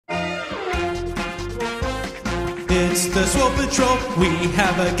It's the Swole Patrol. We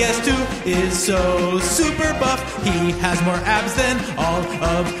have a guest who is so super buff. He has more abs than all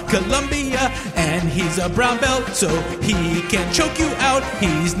of Colombia, and he's a brown belt, so he can choke you out.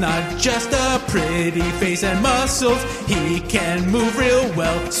 He's not just a pretty face and muscles. He can move real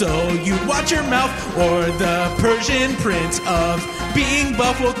well, so you watch your mouth, or the Persian prince of being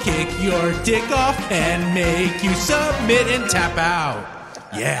buff will kick your dick off and make you submit and tap out.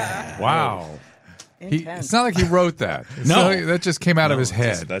 Yeah. Wow. It's not like he wrote that. That just came out of his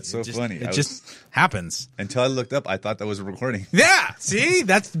head. That's so funny. It just happens. Until I looked up, I thought that was a recording. Yeah, see?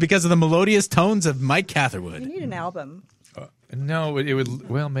 That's because of the melodious tones of Mike Catherwood. You need an album. No, it would.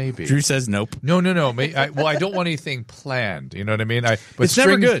 Well, maybe. Drew says nope. No. I don't want anything planned. You know what I mean? It's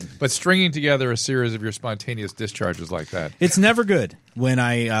never good. But stringing together a series of your spontaneous discharges like that. It's never good when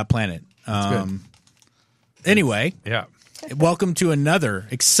I plan it. Anyway. Yeah. Welcome to another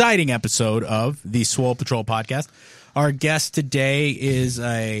exciting episode of the Swole Patrol podcast. Our guest today is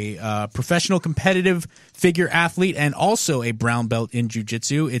a professional competitive figure athlete and also a brown belt in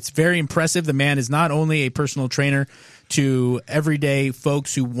jiu-jitsu. It's very impressive. The man is not only a personal trainer to everyday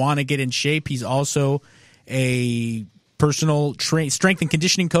folks who want to get in shape, he's also a personal strength and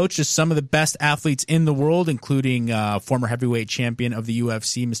conditioning coach to some of the best athletes in the world, including former heavyweight champion of the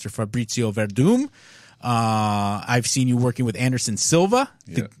UFC, Mr. Fabrizio Verdum. I've seen you working with Anderson Silva.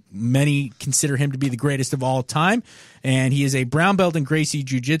 Yeah. Many consider him to be the greatest of all time. And he is a brown belt in Gracie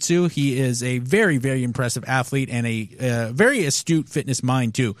Jiu-Jitsu. He is a very, very impressive athlete and a very astute fitness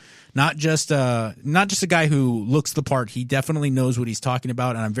mind, too. Not just a guy who looks the part. He definitely knows what he's talking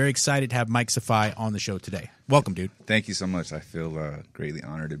about. And I'm very excited to have Mike Saffaie on the show today. Welcome, dude. Thank you so much. I feel greatly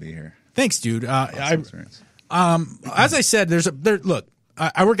honored to be here. Thanks, dude. Awesome As I said, look.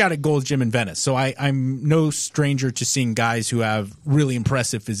 I work out at Gold's Gym in Venice, so I'm no stranger to seeing guys who have really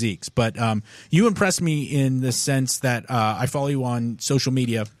impressive physiques. But you impressed me in the sense that I follow you on social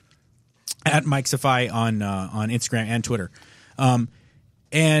media at Mike Saffaie on Instagram and Twitter,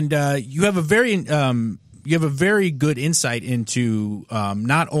 and you have a very good insight into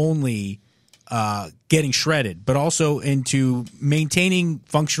not only getting shredded, but also into maintaining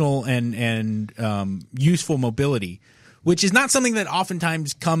functional and useful mobility, which is not something that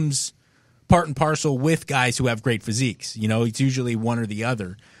oftentimes comes part and parcel with guys who have great physiques. You know, it's usually one or the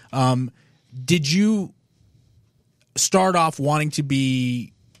other. Did you start off wanting to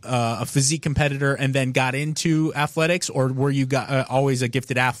be a physique competitor and then got into athletics, or were you always a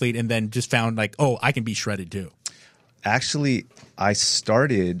gifted athlete and then just found like, oh, I can be shredded too? Actually, I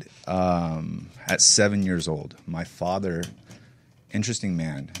started at 7 years old. My father, interesting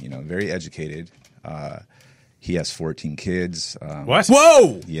man, very educated. He has 14 kids. What?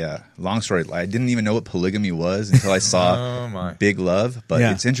 Whoa! Yeah. Long story. I didn't even know what polygamy was until I saw Big Love, but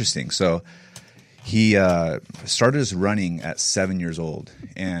it's interesting. So he started his running at 7 years old,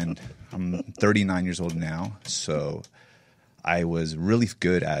 and I'm 39 years old now. So I was really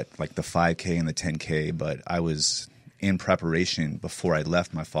good at like the 5K and the 10K, but I was in preparation before I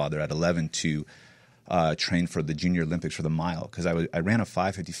left my father at 11 to trained for the Junior Olympics for the mile, because I ran a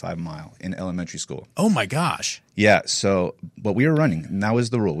 5:55 mile in elementary school. Oh my gosh! Yeah. So, but we were running, and that was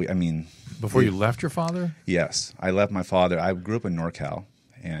the rule. Before you left your father? Yes, I left my father. I grew up in NorCal,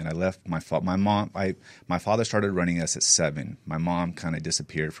 and I left my mom. My father started running us at 7. My mom kind of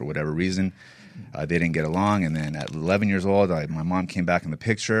disappeared for whatever reason. They didn't get along, and then at 11 years old, my mom came back in the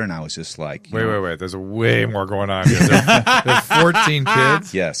picture, and I was just like, wait. There's way more going on here. There's 14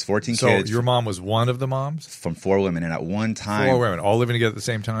 kids? Yes, 14 so kids. So your mom was one of the moms? From 4 women, and at one time... 4 women, all living together at the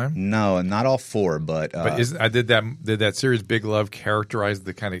same time? No, not all 4, but... did that series Big Love characterize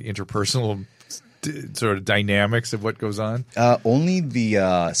the kind of interpersonal sort of dynamics of what goes on? Only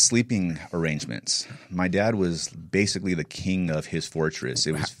the sleeping arrangements. My dad was basically the king of his fortress.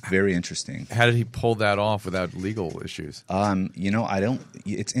 It was very interesting. How did he pull that off without legal issues?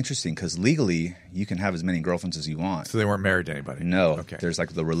 It's interesting because legally you can have as many girlfriends as you want. So they weren't married to anybody? No. Okay. There's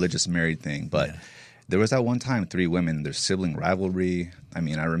like the religious married thing. But there was that one time 3 women, there's sibling rivalry. I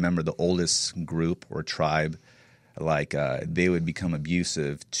remember the oldest group or tribe, like they would become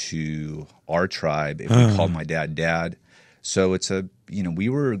abusive to our tribe if we called my dad. So it's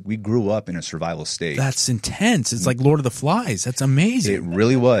we grew up in a survival state. That's intense. It's like Lord of the Flies. That's amazing. It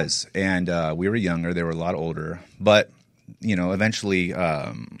really was. And we were younger. They were a lot older. But, eventually...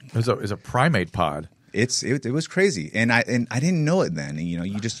 It was a primate pod. It was crazy. And I didn't know it then.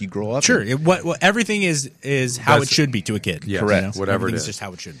 You grow up. Sure. Everything is how it should be to a kid. Yeah, correct. Whatever it is. It's just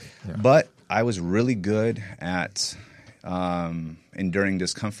how it should be. Yeah. But I was really good at enduring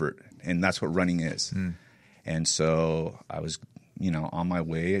discomfort. And that's what running is. And so I was, on my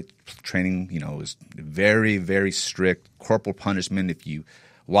way. Training, was very, very strict. Corporal punishment. If you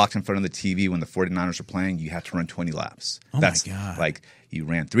walked in front of the TV when the 49ers were playing, you had to run 20 laps. That's my God. Like you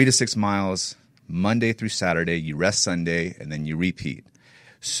ran 3 to 6 miles Monday through Saturday. You rest Sunday, and then you repeat.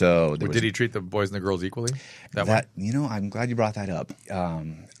 So did he treat the boys and the girls equally? That way? I'm glad you brought that up.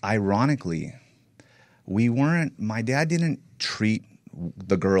 Ironically, my dad didn't treat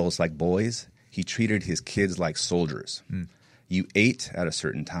the girls like boys. He treated his kids like soldiers. You ate at a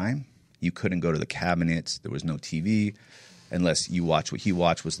certain time. You couldn't go to the cabinets. There was no TV unless you watch what he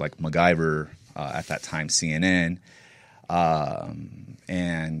watched was like MacGyver, at that time CNN.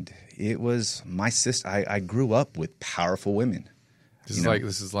 And it was my sister. I grew up with powerful women. This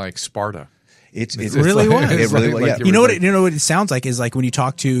is like Sparta. It really was. It really was. Yeah. You know what it sounds like is like when you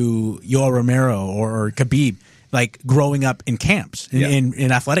talk to Yoel Romero or Khabib, like growing up in camps,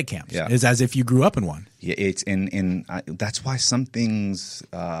 in athletic camps, is as if you grew up in one. Yeah, it's that's why some things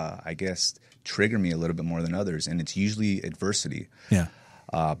I guess trigger me a little bit more than others, and it's usually adversity. Yeah.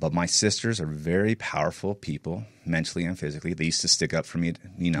 But my sisters are very powerful people, mentally and physically. They used to stick up for me,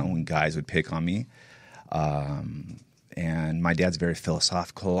 when guys would pick on me. And my dad's very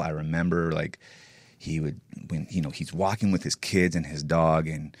philosophical. I remember he's walking with his kids and his dog,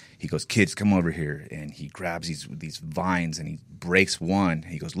 and he goes, "Kids, come over here." And he grabs these vines and he breaks one.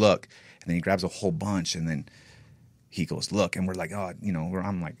 He goes, "Look," and then he grabs a whole bunch, and then he goes, "Look," and we're like, "Oh,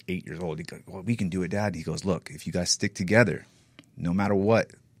 I'm like 8 years old." He goes, "Well, we can do it, Dad." He goes, "Look, if you guys stick together, no matter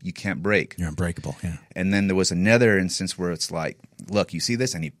what, you can't break. You're unbreakable." Yeah. And then there was another instance where it's like, "Look, you see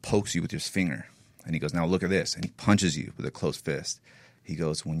this?" And he pokes you with his finger. And he goes, "Now look at this." And he punches you with a closed fist. He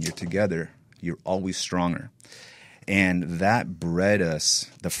goes, "When you're together, you're always stronger." And that bred us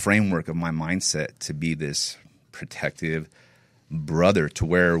the framework of my mindset to be this protective brother, to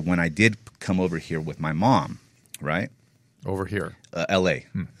where when I did come over here with my mom, right? Over here. L.A.,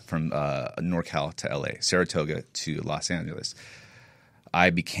 from NorCal to L.A., Saratoga to Los Angeles, I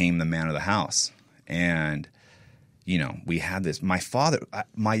became the man of the house. And we had this.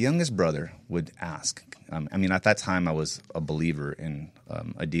 My youngest brother would ask. At that time, I was a believer in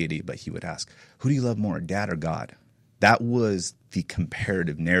a deity, but he would ask, "Who do you love more, Dad or God?" That was the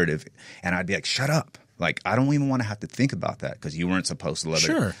comparative narrative, and I'd be like, "Shut up! Like, I don't even want to have to think about that because you weren't supposed to love it."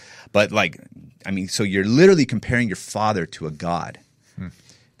 Sure, but so you're literally comparing your father to a god.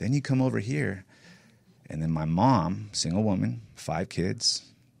 Then you come over here, and then my mom, single woman, 5 kids.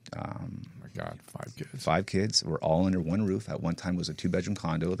 God, 5 kids. 5 kids. We're all under one roof. At one time, it was a 2-bedroom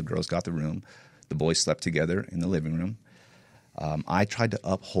condo. The girls got the room. The boys slept together in the living room. I tried to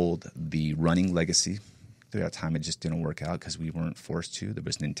uphold the running legacy. Through that time, it just didn't work out because we weren't forced to. There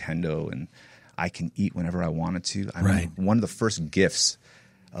was Nintendo, and I can eat whenever I wanted to. One of the first gifts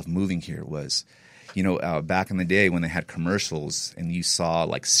of moving here was, back in the day when they had commercials and you saw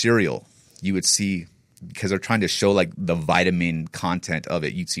like cereal, you would see, because they're trying to show like the vitamin content of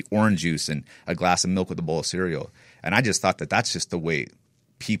it, you'd see orange juice and a glass of milk with a bowl of cereal. And I just thought that that's just the way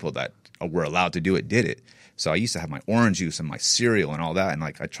people that were allowed to do it did it. So I used to have my orange juice and my cereal and all that, and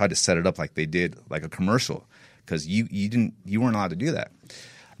like I tried to set it up like they did like a commercial, because you weren't allowed to do that.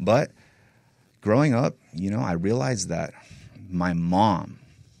 But growing up, I realized that my mom,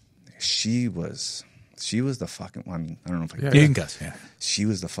 she was the fucking one. I don't know if I can. You can guess. Yeah. She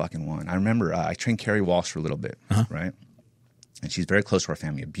was the fucking one. I remember I trained Carrie Walsh for a little bit, right? And she's very close to our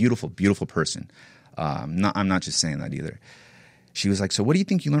family. A beautiful, beautiful person. I'm not just saying that either. She was like, "So what do you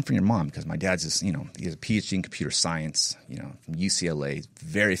think you learned from your mom?" Because my dad's he has a PhD in computer science, from UCLA,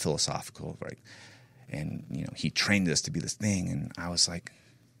 very philosophical, right? And, he trained us to be this thing. And I was like,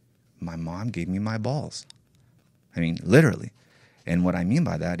 my mom gave me my balls. Literally. And what I mean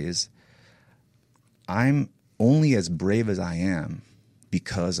by that is I'm only as brave as I am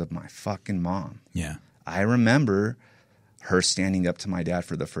because of my fucking mom. Yeah. I remember her standing up to my dad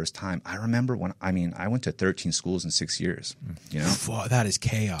for the first time. I remember when, I went to 13 schools in 6 years, That is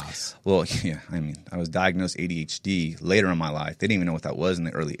chaos. Well, yeah, I was diagnosed ADHD later in my life. They didn't even know what that was in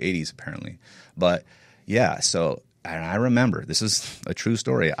the early 80s, apparently. But yeah, so, and I remember, this is a true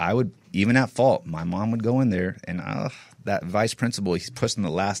story. I would, even at fault, my mom would go in there and that vice principal, he's pushing the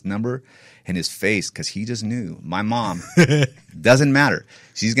last number in his face because he just knew my mom doesn't matter.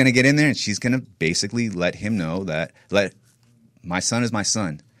 She's going to get in there and she's going to basically let him know that my son is my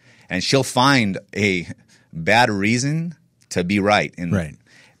son. And she'll find a bad reason to be right. Right.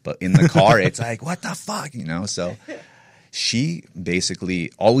 But in the car, it's like, what the fuck, So she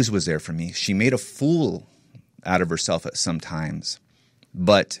basically always was there for me. She made a fool out of herself at some times.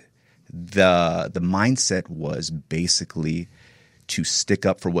 But the mindset was basically to stick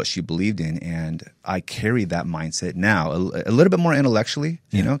up for what she believed in. And I carry that mindset now, a little bit more intellectually,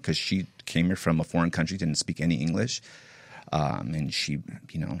 you know, because she came here from a foreign country, didn't speak any English. And she,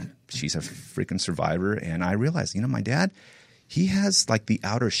 you know, she's a freaking survivor. And I realized, you know, my dad, he has like the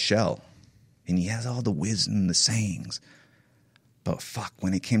outer shell and he has all the wisdom, the sayings. But fuck,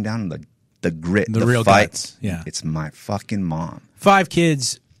 when it came down to the grit, the real fight, guts, yeah, it's my fucking mom. 5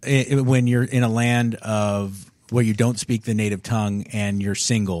 kids when you're in a land of where you don't speak the native tongue and you're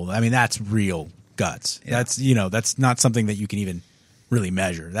single. I mean, that's real guts. Yeah. That's, you know, that's not something that you can even really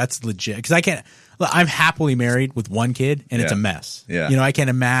measure. That's legit. Because I can't. I'm happily married with 1 kid, and it's a mess. Yeah. You know, I can't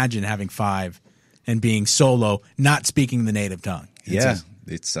imagine having 5 and being solo, not speaking the native tongue.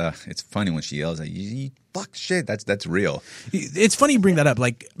 It's funny when she yells at you fuck shit. That's real. It's funny you bring that up,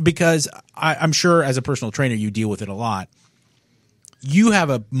 like, because I'm sure as a personal trainer you deal with it a lot. You have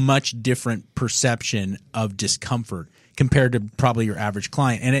a much different perception of discomfort compared to probably your average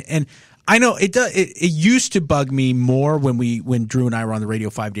client, and I know it does. It used to bug me more when Drew and I were on the radio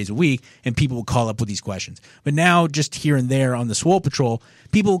 5 days a week, and people would call up with these questions. But now, just here and there on the Swole Patrol,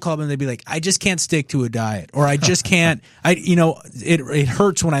 people will call up and they'd be like, "I just can't stick to a diet," or "I just can't." It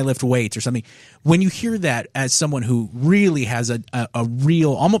hurts when I lift weights or something. When you hear that as someone who really has a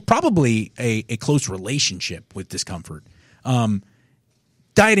real, almost probably a close relationship with discomfort,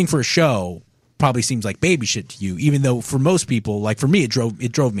 dieting for a show probably seems like baby shit to you, even though for most people, like for me, it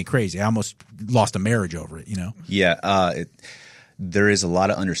drove me crazy. I almost lost a marriage over it, you know? Yeah. There is a lot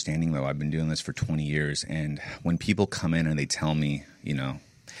of understanding, though. I've been doing this for 20 years. And when people come in and they tell me, you know,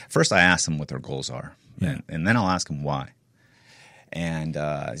 first I ask them what their goals are. Yeah. And then I'll ask them why. And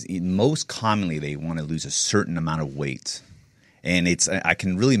most commonly, they want to lose a certain amount of weight. And I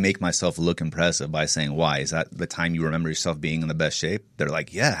can really make myself look impressive by saying, why? Is that the time you remember yourself being in the best shape? They're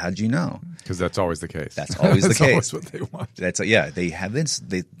like, yeah, how'd you know? Because that's always the case. That's always the case. That's always what they want.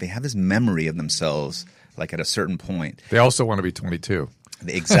 They have this memory of themselves, like at a certain point. They also want to be 22.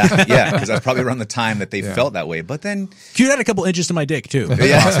 Exactly, yeah, because that's probably around the time that they felt that way. But then you had a couple inches to my dick, too.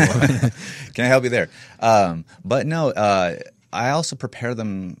 Yeah. Can I help you there? But no, I also prepare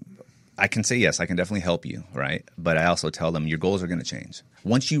them. I can say, yes, I can definitely help you, right? But I also tell them your goals are going to change.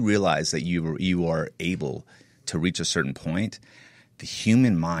 Once you realize that you are able to reach a certain point, the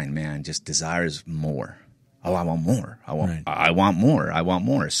human mind, man, just desires more. Oh, I want more. I want more. I want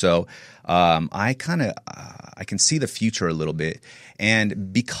more. So I can see the future a little bit.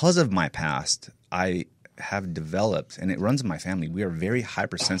 And because of my past, I have developed, and it runs in my family, we are very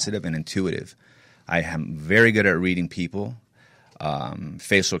hypersensitive and intuitive. I am very good at reading people.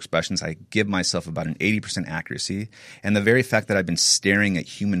 Facial expressions, I give myself about an 80% accuracy. And the very fact that I've been staring at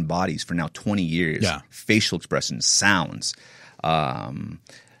human bodies for now 20 years, facial expressions, sounds,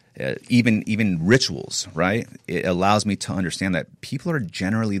 even rituals, right? It allows me to understand that people are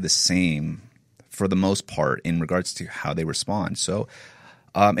generally the same for the most part in regards to how they respond. So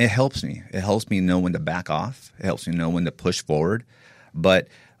it helps me. It helps me know when to back off. It helps me know when to push forward. But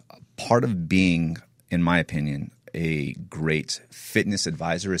part of being, in my opinion, a great fitness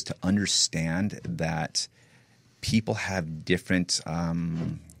advisor is to understand that people have different,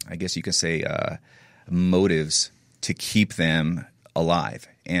 I guess you could say, motives to keep them alive.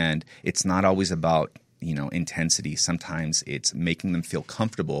 And it's not always about, intensity. Sometimes it's making them feel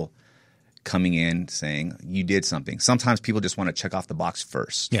comfortable coming in saying you did something. Sometimes people just want to check off the box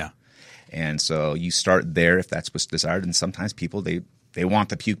first. Yeah. And so you start there if that's what's desired. And sometimes people, they want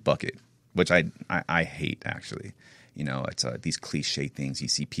the puke bucket, which I hate, actually. It's these cliche things. You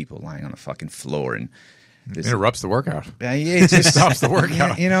see people lying on the fucking floor and it interrupts the workout. It just stops the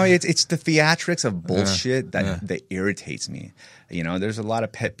workout. It's the theatrics of bullshit that irritates me. There's a lot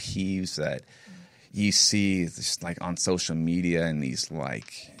of pet peeves that you see just like on social media and these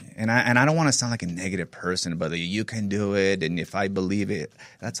and I don't want to sound like a negative person, but you can do it, and if I believe it,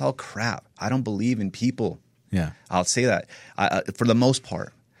 that's all crap. I don't believe in people. Yeah, I'll say that. For the most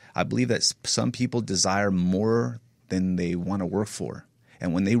part, I believe that some people desire more than they want to work for.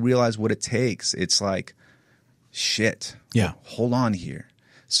 And when they realize what it takes, it's like, shit, hold on here.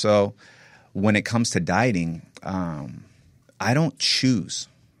 So when it comes to dieting, I don't choose.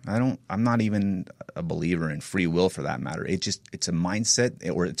 I'm not even a believer in free will for that matter. It's a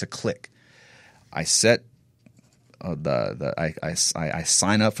mindset or it's a click. I set I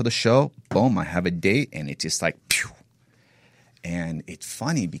sign up for the show, boom, I have a date, and it's just like, pew. And it's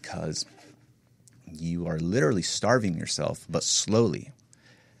funny because you are literally starving yourself, but slowly.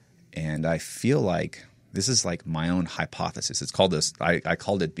 And I feel like this is like my own hypothesis. It's called this. I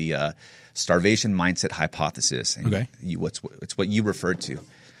called it the starvation mindset hypothesis. And okay. It's what you referred to.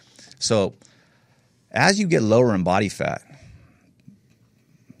 So as you get lower in body fat,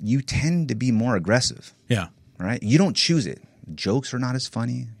 you tend to be more aggressive. Yeah. Right? You don't choose it. Jokes are not as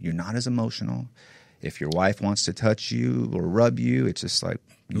funny. You're not as emotional. If your wife wants to touch you or rub you, it's just like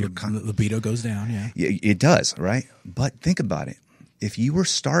libido goes down. Yeah. It does, right? But think about it. If you were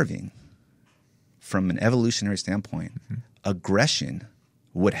starving, from an evolutionary standpoint, aggression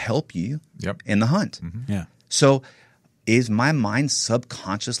would help you in the hunt. Yeah. So is my mind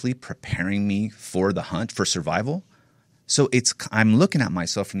subconsciously preparing me for the hunt, for survival? So I'm looking at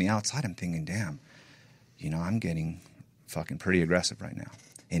myself from the outside. I'm thinking, damn, I'm getting fucking pretty aggressive right now.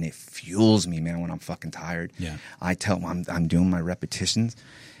 And it fuels me, man, when I'm fucking tired. Yeah. I tell them I'm doing my repetitions.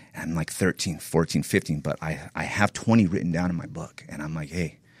 And I'm like 13, 14, 15, but I have 20 written down in my book. And I'm like,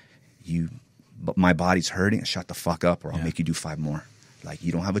 hey, but my body's hurting. Shut the fuck up or I'll make you do 5 more. Like,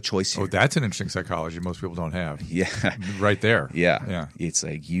 you don't have a choice here. Oh, that's an interesting psychology most people don't have. Yeah. Right there. Yeah. It's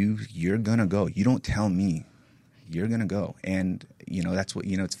like, you're going to go. You don't tell me. You're going to go. And, that's what,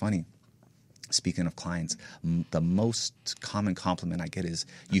 it's funny. Speaking of clients, the most common compliment I get is,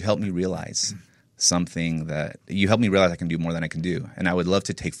 you help me realize something that you help me realize I can do more than I can do. And I would love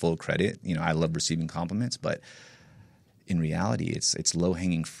to take full credit. I love receiving compliments, but in reality, it's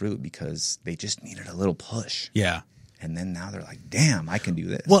low-hanging fruit because they just needed a little push. Yeah. And then now they're like, damn, I can do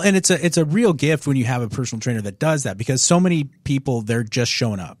this. Well, and it's a real gift when you have a personal trainer that does that, because so many people, they're just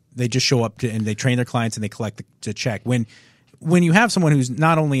showing up. They just show up and they train their clients and they collect the check. When you have someone who's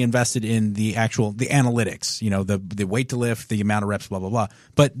not only invested in the analytics, the weight to lift, the amount of reps, blah, blah, blah,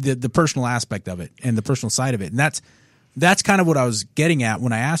 but the personal aspect of it and the personal side of it. And that's kind of what I was getting at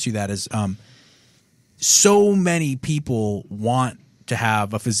when I asked you that is, so many people want to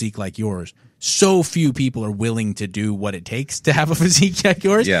have a physique like yours. So few people are willing to do what it takes to have a physique like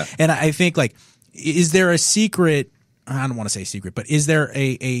yours. Yeah. And I think, like, is there a secret? I don't want to say secret, but is there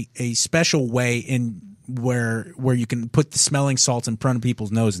a special way in where you can put the smelling salts in front of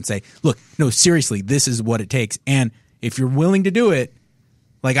people's nose and say, look, no, seriously, this is what it takes. And if you're willing to do it,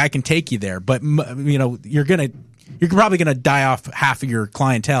 like, I can take you there. But, you're probably going to die off half of your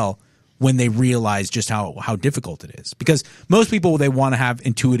clientele when they realize just how difficult it is. Because most people, they want to have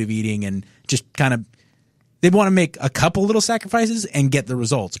intuitive eating and just kind of, they want to make a couple little sacrifices and get the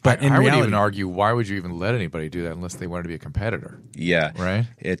results. But in reality, would even argue, why would you even let anybody do that unless they wanted to be a competitor? Yeah. Right?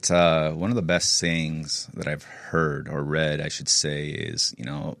 It's one of the best sayings that I've heard or read, I should say, is,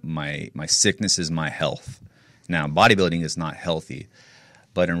 my sickness is my health. Now, bodybuilding is not healthy.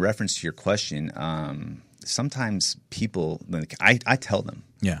 But in reference to your question, sometimes people, I tell them.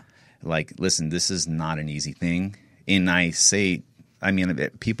 Yeah. Like, listen, this is not an easy thing. And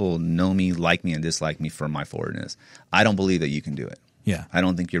people know me, like me, and dislike me for my forwardness. I don't believe that you can do it. Yeah. I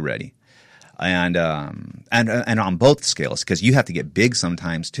don't think you're ready. And on both scales, because you have to get big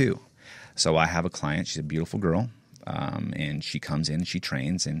sometimes too. So I have a client, she's a beautiful girl, and she comes in and she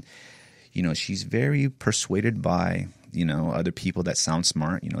trains, and, she's very persuaded by, other people that sound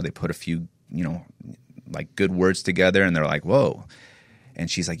smart. They put a few, like, good words together, and they're like, whoa. And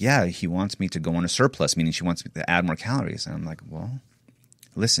she's like, yeah, he wants me to go on a surplus, meaning she wants me to add more calories. And I'm like, well,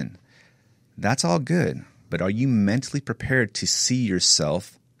 listen, that's all good. But are you mentally prepared to see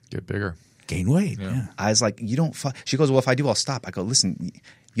yourself get bigger, gain weight? Yeah. I was like, you don't. She goes, well, if I do, I'll stop. I go, listen,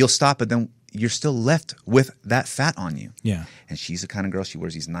 you'll stop, but then you're still left with that fat on you. Yeah. And she's the kind of girl, she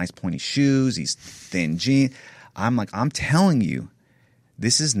wears these nice pointy shoes, these thin jeans. I'm like, I'm telling you,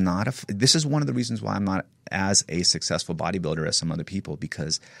 this is one of the reasons why I'm not as a successful bodybuilder as some other people,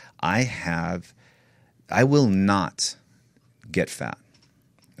 because I will not get fat.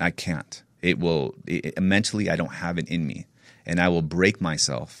 I can't. Mentally, I don't have it in me, and I will break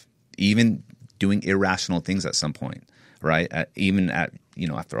myself, even doing irrational things at some point, right?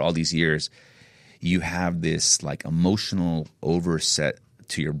 After all these years, you have this, like, emotional overset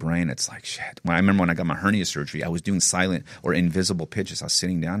to your brain. It's like, shit. I remember when I got my hernia surgery, I was doing silent or invisible pitches. I was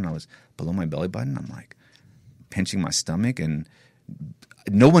sitting down and I was below my belly button. I'm like pinching my stomach, and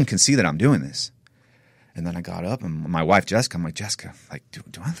no one can see that I'm doing this. And then I got up, and my wife, Jessica, I'm like, Jessica, like,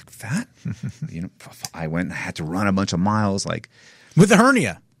 do I look fat? I went and I had to run a bunch of miles, like. With the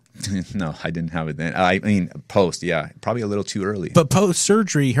hernia? No, I didn't have it then. I mean, post, yeah, probably a little too early. But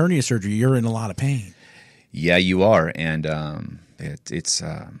post-surgery, hernia surgery, you're in a lot of pain. Yeah, you are. And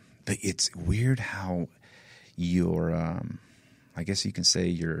but it's weird how your, I guess you can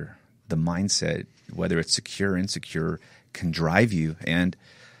say the mindset, whether it's secure, insecure, can drive you. And,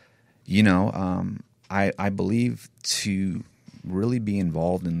 I believe to really be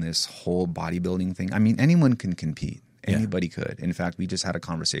involved in this whole bodybuilding thing, I mean, anyone can compete. Anybody could. In fact, we just had a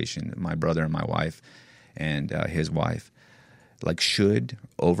conversation, my brother and my wife and his wife, like, should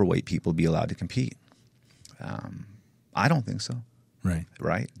overweight people be allowed to compete? I don't think so.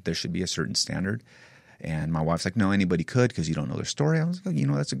 Right? There should be a certain standard. And my wife's like, no, anybody could because you don't know their story. I was like,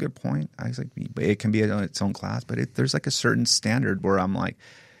 that's a good point. I was like, it can be its own class, but there's like a certain standard where I'm like,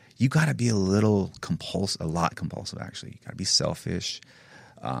 you got to be a lot compulsive, actually. You got to be selfish.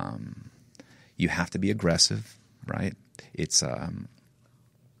 You have to be aggressive, right? It's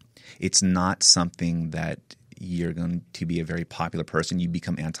not something that you're going to be a very popular person. You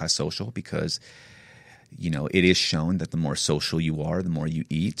become antisocial because, it is shown that the more social you are, the more you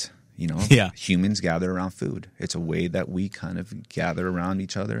eat. Humans gather around food. It's a way that we kind of gather around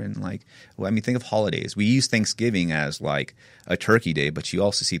each other. And think of holidays. We use Thanksgiving as like a turkey day, but you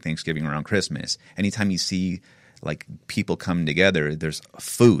also see Thanksgiving around Christmas. Anytime you see like people come together, there's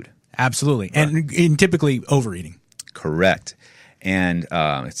food. Absolutely. Right. And typically overeating. Correct. And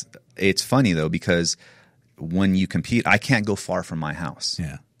it's funny though, because when you compete, I can't go far from my house.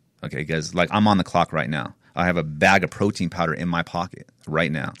 Yeah. Okay, because I'm on the clock right now. I have a bag of protein powder in my pocket right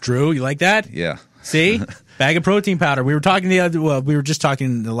now. Drew, you like that? Yeah. See? Bag of protein powder. We were just talking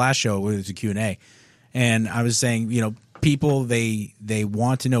in the last show, it was a Q&A, and I was saying, people, they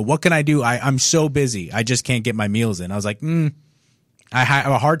want to know, what can I do? I'm so busy. I just can't get my meals in. I was like, I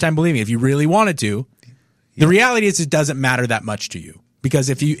have a hard time believing if you really wanted to. The reality is it doesn't matter that much to you, because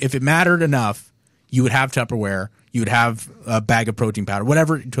if it mattered enough, you would have Tupperware, you would have a bag of protein powder,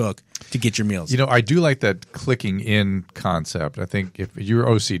 whatever it took to get your meals. I do like that clicking in concept. I think if you're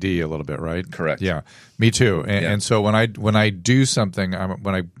OCD a little bit, right? Correct. Yeah, me too. And so when I do something,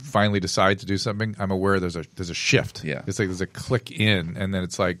 when I finally decide to do something, I'm aware there's a shift. Yeah, it's like there's a click in, and then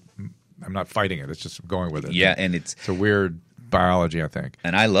it's like I'm not fighting it. It's just going with it. Yeah, and it's a weird biology, I think.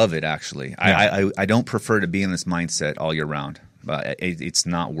 And I love it, actually. Yeah. I don't prefer to be in this mindset all year round. But it's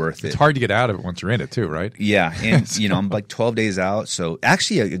not worth it. It's hard to get out of it once you're in it too, right? Yeah, and I'm like 12 days out, so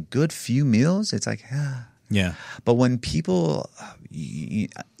actually a good few meals, it's like, yeah. But when people,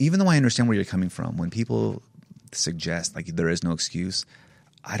 even though I understand where you're coming from, when people suggest like there is no excuse,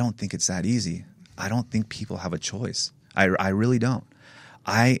 I don't think it's that easy. I don't think people have a choice. I really don't.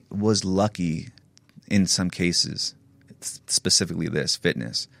 I was lucky in some cases, specifically this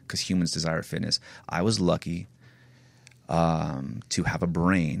fitness, because humans desire fitness. I was lucky to have a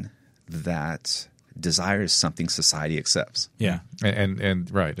brain that desires something society accepts. Yeah,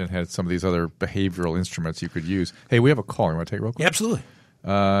 and right, and had some of these other behavioral instruments you could use. Hey, we have a call. You want to take it real quick? Yeah, absolutely.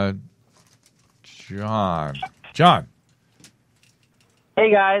 John.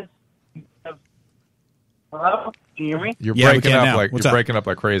 Hey guys. Hello? Can you hear me? You're breaking up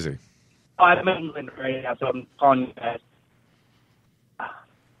like crazy. Oh, I'm in England right now, so I'm calling you guys.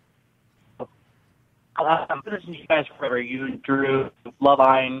 I've been listening to you guys forever. You and Drew, Love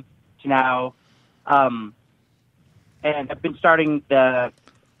Island to now. And I've been starting the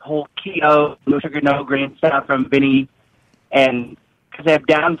whole keto, no sugar, no grain stuff from Vinny. And because I'm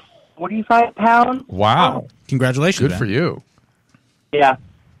down 45 pounds. Wow. Congratulations. Good for you. Yeah.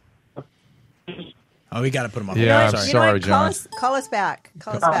 Oh, we got to put him on. Yeah, I'm sorry, John. Call us back.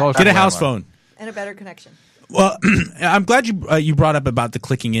 Get a house phone. And a better connection. Well, I'm glad you brought up about the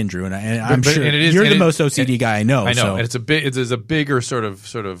clicking in, Drew, and I'm sure you're the most OCD guy I know. I know, so. and it's a bigger sort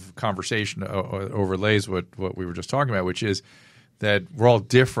of conversation overlays what we were just talking about, which is that we're all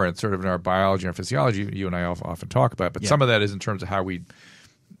different, sort of in our biology and physiology. You and I often talk about, but some of that is in terms of how we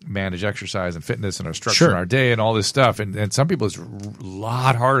manage exercise and fitness and our structure in our day and all this stuff. And some people it's a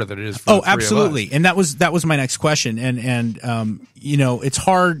lot harder than it is for the three absolutely. of us. And that was my next question. And it's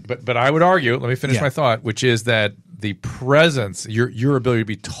hard. But I would argue, let me finish my thought, which is that the presence, your ability to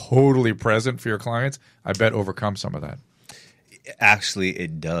be totally present for your clients, I bet overcomes some of that. Actually,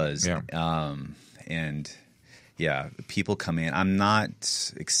 it does. Yeah. And yeah, people come in. I'm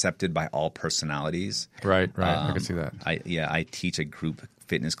not accepted by all personalities. Right. I can see that. I teach a group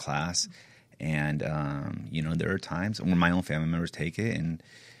fitness class, and there are times when my own family members take it, and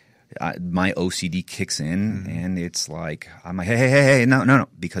my OCD kicks in, and it's like I'm like, hey, no,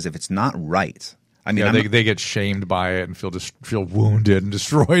 because if it's not right, I mean, they get shamed by it and feel wounded and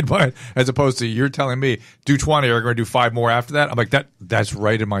destroyed by it, as opposed to you're telling me do 20, or you're going to do 5 more after that. I'm like that's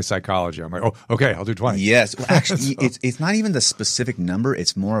right in my psychology. I'm like, oh, okay, I'll do 20. Yes, well, actually, it's not even the specific number.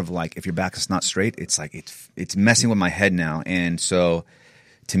 It's more of like if your back is not straight, it's like it's messing with my head now, and so.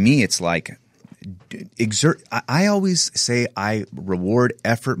 To me, it's like exert. I always say I reward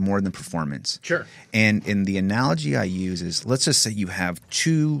effort more than performance. Sure. And in the analogy I use is, let's just say you have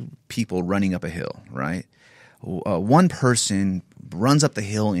 2 people running up a hill, right? One person runs up the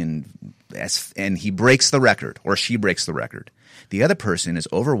hill and he breaks the record, or she breaks the record. The other person is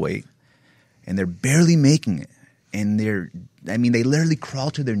overweight and they're barely making it, and they literally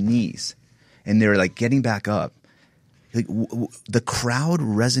crawl to their knees and they're like getting back up. Like, the crowd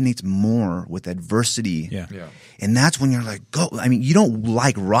resonates more with adversity. Yeah. And that's when you're like, go. I mean, you don't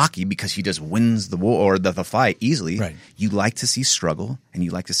like Rocky because he just wins the war or the fight easily. Right. You like to see struggle and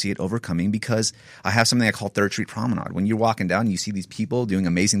you like to see it overcoming, because I have something I call Third Street Promenade. When you're walking down and you see these people doing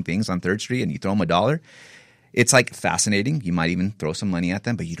amazing things on Third Street and you throw them $1, it's like fascinating. You might even throw some money at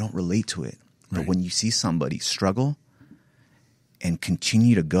them, but you don't relate to it. But Right. when you see somebody struggle and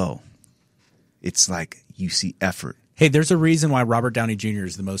continue to go, it's like you see effort. Hey, there's a reason why Robert Downey Jr.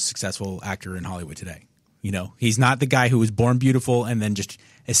 is the most successful actor in Hollywood today. You know, he's not the guy who was born beautiful and then just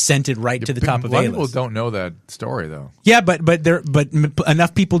ascended right to the top of A lot of A-list. people don't know that story, though. Yeah, but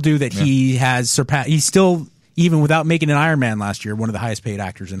enough people do that he has surpassed. He's still, even without making an Iron Man last year, one of the highest paid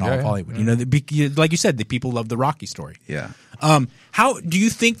actors in all of Hollywood. You know, like you said, the people love the Rocky story. Yeah. How do you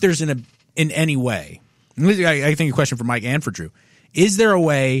think there's in any way? I think a question for Mike and for Drew. Is there a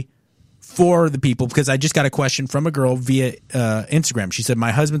way for the people, because I just got a question from a girl via Instagram. She said,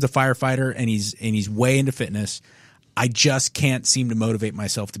 my husband's a firefighter and he's way into fitness. I just can't seem to motivate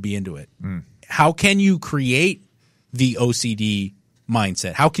myself to be into it. How can you create the OCD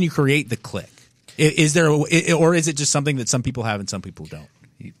mindset? How can you create the click? Is there or is it just something that some people have and some people don't?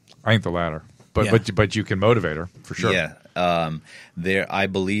 I think the latter. But you can motivate her for sure. Yeah. I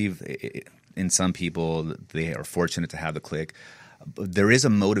believe in some people, they are fortunate to have the click. There is a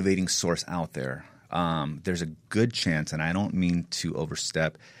motivating source out there. There's a good chance, and I don't mean to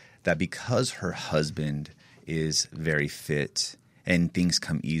overstep, that because her husband is very fit and things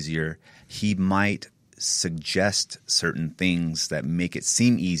come easier, he might suggest certain things that make it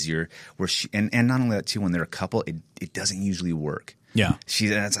seem easier. Where and not only that too, when they're a couple, it doesn't usually work. Yeah,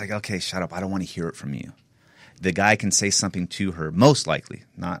 it's like, okay, shut up. I don't want to hear it from you. The guy can say something to her, most likely,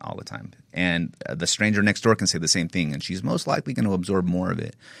 not all the time. And the stranger next door can say the same thing, and she's most likely going to absorb more of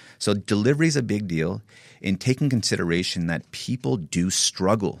it. So delivery is a big deal in taking consideration that people do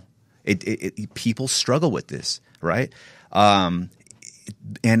struggle. People struggle with this, right? And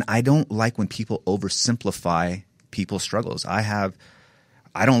I don't like when people oversimplify people's struggles. I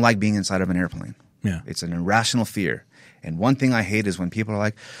don't like being inside of an airplane. Yeah. It's an irrational fear. And one thing I hate is when people are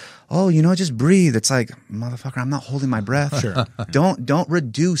like, oh, just breathe. It's like, motherfucker, I'm not holding my breath. Sure. Don't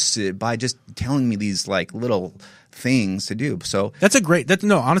reduce it by just telling me these like little things to do. So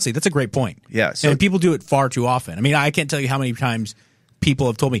honestly, that's a great point. Yeah. So, and people do it far too often. I mean, I can't tell you how many times people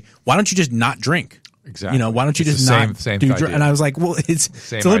have told me, why don't you just not drink? Exactly. Why don't you it's just the not same do idea. drugs? And I was like, well,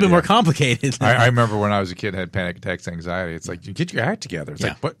 it's a little bit more complicated. I remember when I was a kid, had panic attacks, anxiety. It's like, you get your act together. It's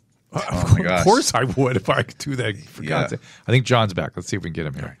like, what? Oh my gosh. Of course I would if I could do that. For God's sake. I think John's back. Let's see if we can get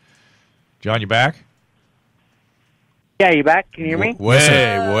him here. John, you back? Yeah, you back? Can you hear me?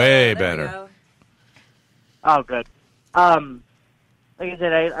 Way better. Go. Oh, good. Like I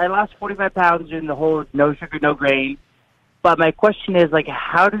said, I lost 45 pounds in the whole no sugar, no grain. But my question is, like,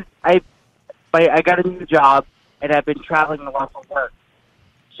 how did I got a new job and I've been traveling a lot for work.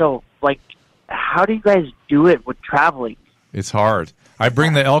 So, like, how do you guys do it with traveling? It's hard. I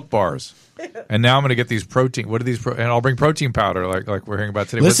bring the elk bars, and now I'm going to get these protein. What are these? And I'll bring protein powder, like we're hearing about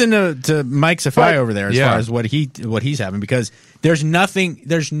today. Listen to Mike Saffaie over there as far as what he's having, because there's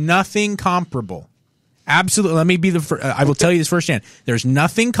nothing comparable. Absolutely. Let me be I will tell you this firsthand. There's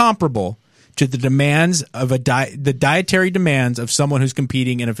nothing comparable to the demands of the dietary demands of someone who's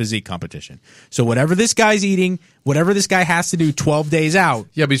competing in a physique competition. So whatever this guy's eating, whatever this guy has to do 12 days out.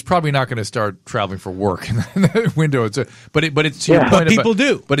 Yeah, but he's probably not going to start traveling for work in that window. But it's to your point. But people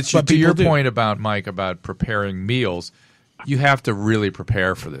do. But it's to your point about Mike about preparing meals. You have to really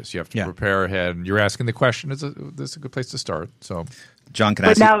prepare for this. You have to prepare ahead. And you're asking the question. This is a good place to start. So, John, can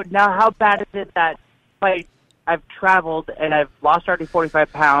I ask you? Now, how bad is it that I've traveled and I've lost already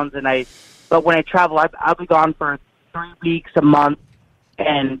 45 pounds, but when I travel, I'll be gone for 3 weeks, a month,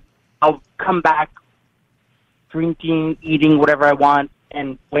 and I'll come back drinking, eating whatever I want,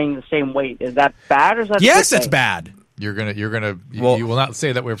 and weighing the same weight. Is that bad, or is that yes? That's bad. You will not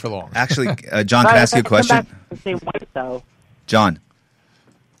say that way for long. Actually, John, can I ask you a question? Come back the same weight, though. John,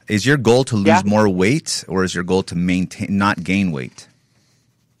 is your goal to lose more weight, or is your goal to not gain weight?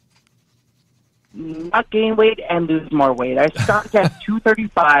 Not gain weight and lose more weight. I started at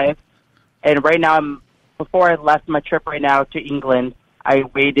 235. And right now, before I left my trip right now to England, I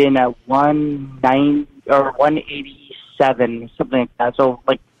weighed in at 187, something like that. So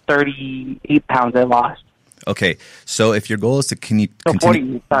like 38 pounds I lost. Okay, so if your goal is to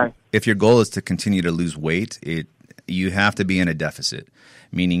if your goal is to continue to lose weight, you have to be in a deficit,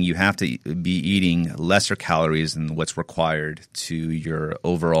 meaning you have to be eating lesser calories than what's required to your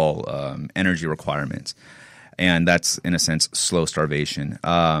overall energy requirements, and that's in a sense slow starvation.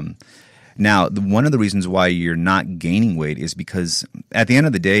 Now, one of the reasons why you're not gaining weight is because at the end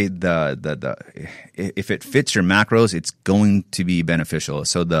of the day, if it fits your macros, it's going to be beneficial.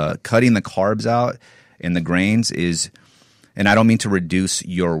 So the cutting the carbs out and the grains is, and I don't mean to reduce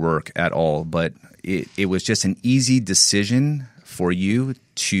your work at all, but it was just an easy decision for you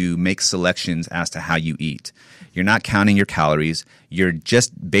to make selections as to how you eat. You're not counting your calories. You're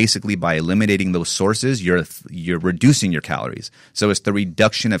just basically, by eliminating those sources, you're reducing your calories. So it's the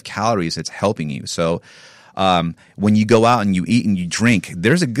reduction of calories that's helping you. So when you go out and you eat and you drink,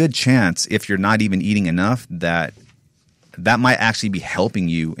 there's a good chance, if you're not even eating enough, that might actually be helping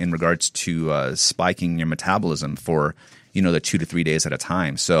you in regards to spiking your metabolism for the 2 to 3 days at a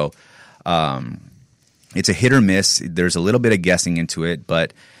time. So it's a hit or miss. There's a little bit of guessing into it,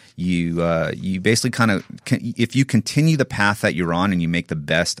 but you basically kind of, if you continue the path that you're on and you make the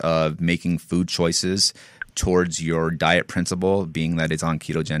best of making food choices towards your diet principle, being that it's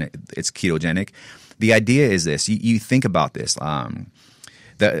ketogenic. The idea is this: you think about this.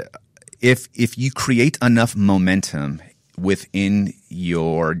 If you create enough momentum within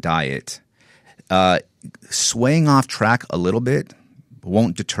your diet, swaying off track a little bit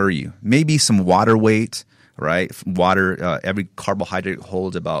won't deter you. Maybe some water weight, right? Water, every carbohydrate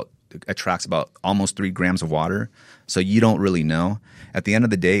attracts about almost 3 grams of water. So you don't really know. At the end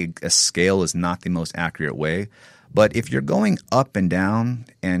of the day, a scale is not the most accurate way. But if you're going up and down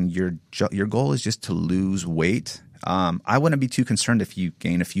and your goal is just to lose weight, I wouldn't be too concerned if you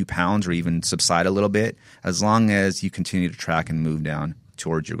gain a few pounds or even subside a little bit, as long as you continue to track and move down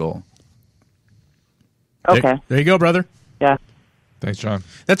towards your goal. Okay. There you go, brother. Yeah. Thanks, John.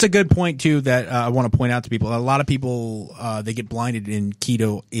 That's a good point, too, that I want to point out to people. A lot of people, they get blinded in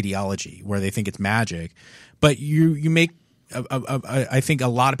keto ideology, where they think it's magic. But you make I think a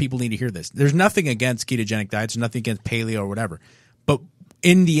lot of people need to hear this. There's nothing against ketogenic diets, nothing against paleo or whatever. But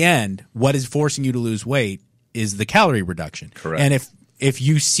in the end, what is forcing you to lose weight is the calorie reduction. Correct. And if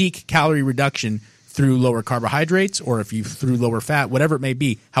you seek calorie reduction through lower carbohydrates or if you through lower fat, whatever it may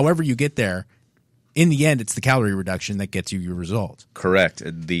be, however you get there, in the end, it's the calorie reduction that gets you your results. Correct.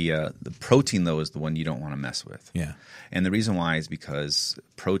 The protein, though, is the one you don't want to mess with. Yeah. And the reason why is because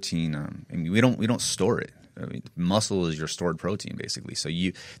protein, we don't store it. I mean, muscle is your stored protein, basically. So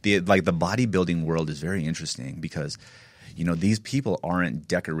the bodybuilding world is very interesting because, these people aren't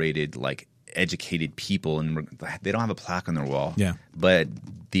decorated like educated people, and they don't have a plaque on their wall. Yeah. But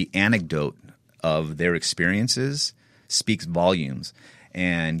the anecdote of their experiences speaks volumes.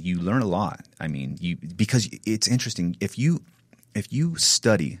 And you learn a lot. I mean, because it's interesting. If you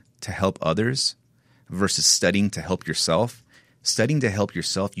study to help others versus studying to help yourself,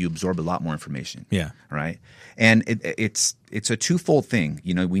 you absorb a lot more information. Yeah. Right. And it's a twofold thing.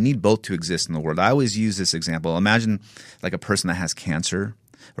 We need both to exist in the world. I always use this example. Imagine like a person that has cancer.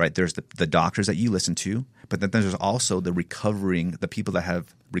 Right. There's the doctors that you listen to, but then there's also the people that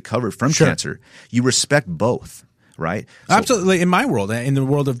have recovered from cancer. You respect both. Right? So, absolutely. In my world, in the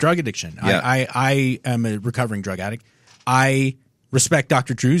world of drug addiction, yeah. I am a recovering drug addict. I respect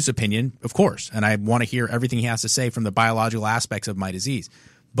Dr. Drew's opinion, of course, and I want to hear everything he has to say from the biological aspects of my disease.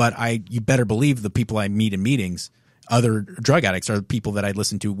 But you better believe the people I meet in meetings, other drug addicts, are the people that I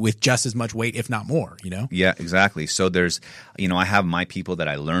listen to with just as much weight, if not more. Yeah, exactly. So there's, I have my people that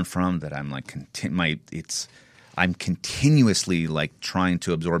I learn from that I'm like I'm continuously like trying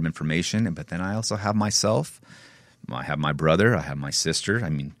to absorb information, but then I also have myself. I have my brother. I have my sister. I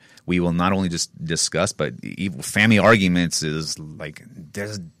mean, we will not only just discuss, but family arguments is like,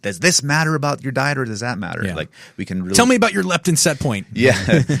 does this matter about your diet or does that matter? Yeah. Like, we can really tell me about your leptin set point.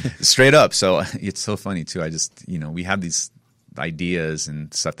 Yeah, straight up. So it's so funny too. I just, we have these ideas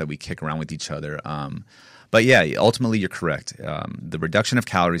and stuff that we kick around with each other. But yeah, ultimately you're correct. The reduction of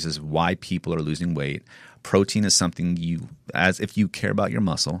calories is why people are losing weight. Protein is something if you care about your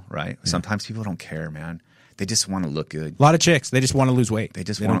muscle, right? Yeah. Sometimes people don't care, man. They just want to look good. A lot of chicks, they just want to lose weight. They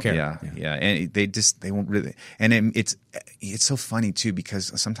don't care. Yeah. And they won't really. And it's so funny too,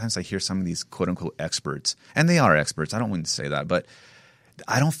 because sometimes I hear some of these quote unquote experts, and they are experts. I don't want to say that, but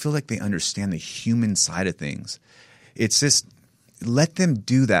I don't feel like they understand the human side of things. It's just let them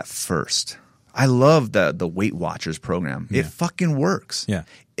do that first. I love the Weight Watchers program. Yeah. It fucking works. Yeah.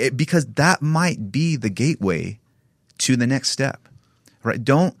 Because that might be the gateway to the next step, right?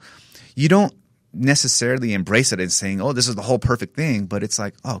 You don't necessarily embrace it and saying, oh, this is the whole perfect thing, but it's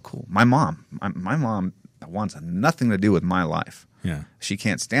like, oh, cool. My mom wants nothing to do with my life. Yeah. She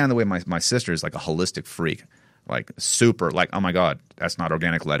can't stand the way my sister is like a holistic freak, like super, like, oh my God, that's not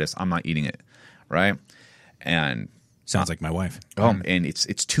organic lettuce. I'm not eating it. Right. And Sounds like my wife. And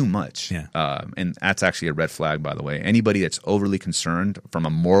it's too much. Yeah. And that's actually a red flag, by the way. Anybody that's overly concerned from a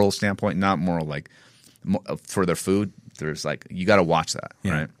moral standpoint, not moral like for their food, there's like you got to watch that,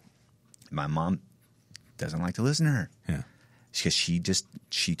 right? My mom doesn't like to listen to her. Yeah. Because she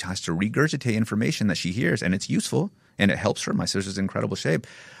has to regurgitate information that she hears, and it's useful and it helps her. My sister's in incredible shape,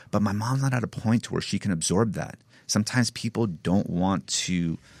 but my mom's not at a point to where she can absorb that. Sometimes people don't want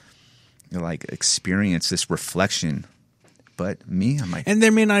to like experience this reflection, but me, I'm like, and they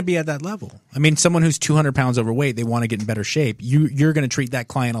may not be at that level. I mean, someone who's 200 pounds overweight, they want to get in better shape. You're going to treat that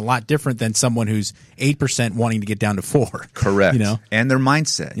client a lot different than someone who's 8% wanting to get down to 4. Correct. You know, and their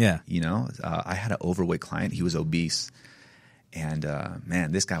mindset. Yeah. You know, I had an overweight client. He was obese. And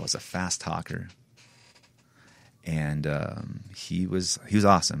man, this guy was a fast talker, and he was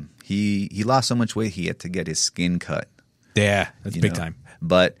awesome. He lost so much weight he had to get his skin cut. Yeah, that's big time.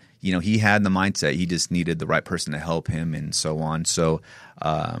 But he had the mindset. He just needed the right person to help him, and so on. So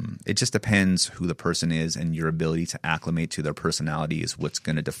it just depends who the person is, and your ability to acclimate to their personality is what's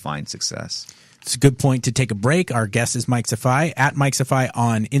going to define success. It's a good point to take a break. Our guest is Mike Saffaie, at Mike Saffaie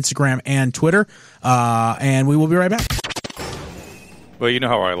on Instagram and Twitter, and we will be right back. Well, you know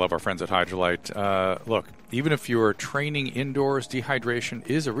how I love our friends at Hydrolyte. Look, even if you're training indoors, dehydration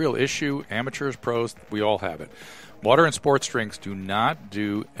is a real issue. Amateurs, pros, we all have it. Water and sports drinks do not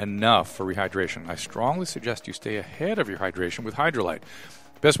do enough for rehydration. I strongly suggest you stay ahead of your hydration with Hydrolyte.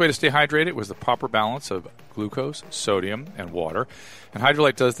 The best way to stay hydrated was the proper balance of glucose, sodium, and water. And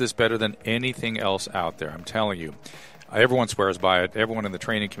Hydrolyte does this better than anything else out there, I'm telling you. Everyone swears by it. Everyone in the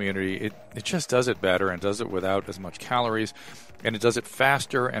training community, it just does it better and does it without as much calories. And it does it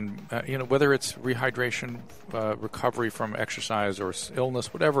faster, and whether it's rehydration, recovery from exercise or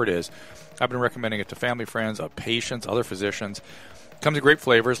illness, whatever it is, I've been recommending it to family, friends, patients, other physicians. It comes in great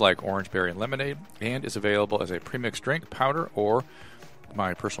flavors like orange, berry, and lemonade, and is available as a premixed drink, powder, or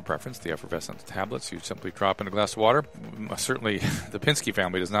my personal preference, the effervescent tablets. You simply drop in a glass of water. Certainly, the Pinsky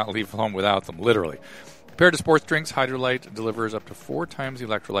family does not leave home without them, literally. Compared to sports drinks, Hydrolyte delivers up to 4 times the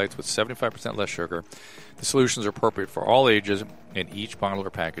electrolytes with 75% less sugar. The solutions are appropriate for all ages, and each bottle or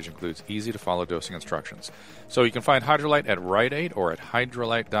package includes easy-to-follow dosing instructions. So you can find Hydrolyte at Rite Aid or at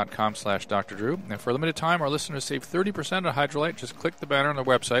hydrolyte.com/Dr. Drew. And for a limited time, our listeners save 30% on Hydrolyte. Just click the banner on their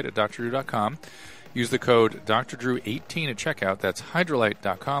website at drdrew.com. Use the code DrDrew18 at checkout. That's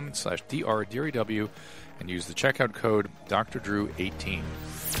hydrolyte.com/DRDREW, and use the checkout code DrDrew18.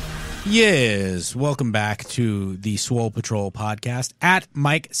 Yes, welcome back to the Swole Patrol podcast at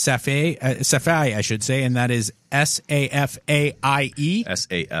Mike Saffaie, I should say, and that is Saffaie.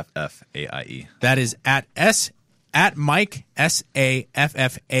 Saffaie. That is at Mike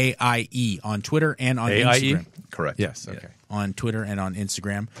Saffaie on Twitter and on Instagram. Correct. Yes. Okay. On Twitter and on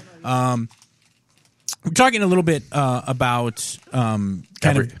Instagram. We're talking a little bit about kind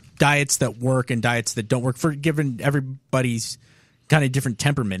of diets that work and diets that don't work for given everybody's kind of different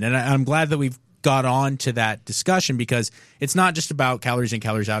temperament. And I'm glad that we've got on to that discussion because it's not just about calories in,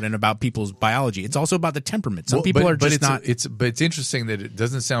 calories out and about people's biology. It's also about the temperament. Some people are just not. But it's interesting that it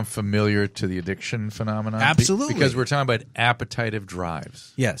doesn't sound familiar to the addiction phenomenon. Absolutely. Because we're talking about appetitive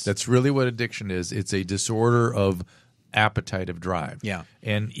drives. Yes. That's really what addiction is. It's a disorder of appetitive drive. Yeah.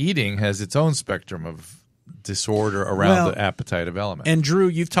 And eating has its own spectrum of disorder around the appetitive element. And Drew,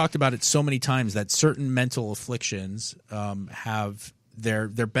 you've talked about it so many times that certain mental afflictions have they're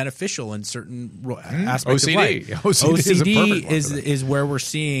beneficial in certain aspects of life. OCD is where we're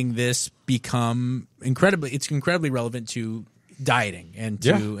seeing this become incredibly relevant to dieting and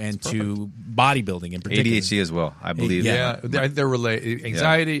to bodybuilding in particular. ADHD as well, I believe. They're related.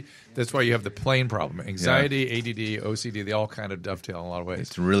 Anxiety. That's why you have the plain problem. Anxiety, ADD, OCD. They all kind of dovetail in a lot of ways.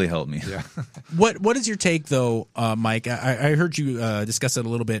 It's really helped me. Yeah. What is your take though, Mike? I heard you discuss it a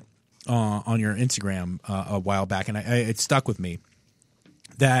little bit on your Instagram a while back, and it stuck with me.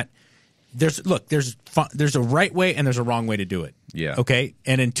 That there's a right way and there's a wrong way to do it. Yeah. Okay.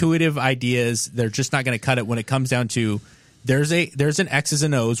 And intuitive ideas, they're just not going to cut it when it comes down to there's an X's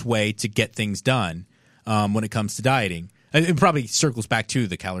and O's way to get things done when it comes to dieting. It probably circles back to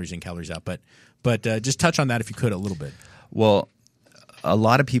the calories in, calories out, but just touch on that if you could a little bit. Well, a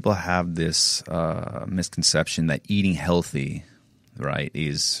lot of people have this misconception that eating healthy, right,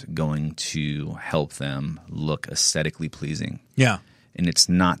 is going to help them look aesthetically pleasing. Yeah. And it's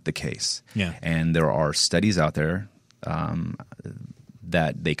not the case. Yeah. And there are studies out there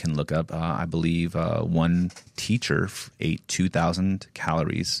that they can look up. I believe one teacher ate 2,000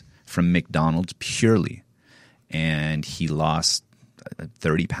 calories from McDonald's purely, and he lost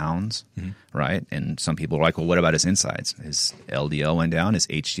 30 pounds, right? And some people are like, well, what about his insides? His LDL went down, his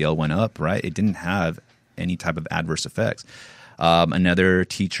HDL went up, right? It didn't have any type of adverse effects. Another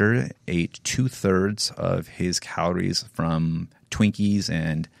teacher ate 2/3 of his calories from Twinkies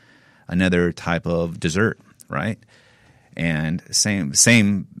and another type of dessert, right? And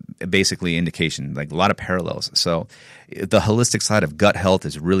same basically indication, like a lot of parallels. So the holistic side of gut health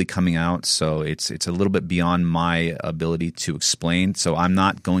is really coming out. So it's a little bit beyond my ability to explain. So I'm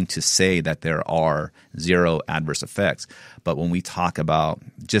not going to say that there are zero adverse effects. But when we talk about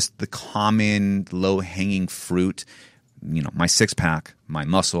just the common low-hanging fruit, my six-pack, my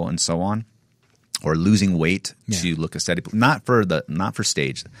muscle, and so on, or losing weight to look aesthetic, not for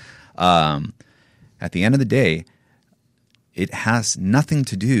stage. At the end of the day, it has nothing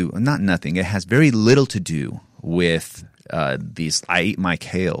to do, not nothing, it has very little to do with these, I eat my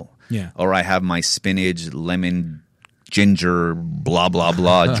kale, or I have my spinach, lemon, ginger, blah, blah,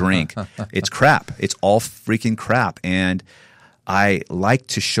 blah drink. It's crap. It's all freaking crap. And I like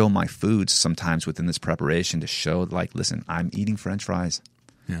to show my foods sometimes within this preparation to show, like, listen, I'm eating French fries.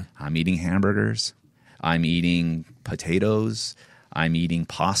 Yeah. I'm eating hamburgers. I'm eating potatoes. I'm eating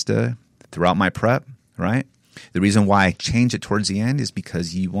pasta throughout my prep, right? The reason why I change it towards the end is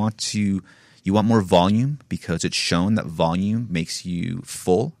because you want more volume, because it's shown that volume makes you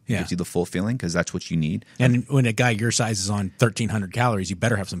full, gives you the full feeling, because that's what you need. And when a guy your size is on 1,300 calories, you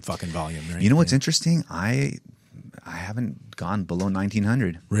better have some fucking volume, right? You know what's interesting? I haven't gone below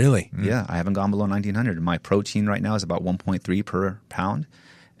 1,900. Really? Yeah, I haven't gone below 1,900. My protein right now is about 1.3 per pound.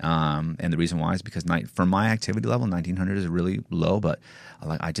 And the reason why is because for my activity level, 1,900 is really low. But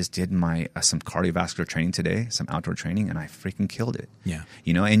I just did some cardiovascular training today, some outdoor training, and I freaking killed it. Yeah,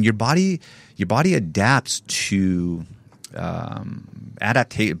 and your body adapts to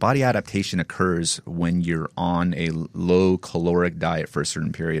body adaptation occurs when you're on a low caloric diet for a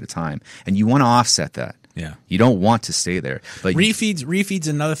certain period of time, and you want to offset that. Yeah, you don't want to stay there. But refeeds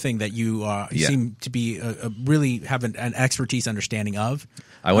another thing that you seem to be really have an expertise understanding of.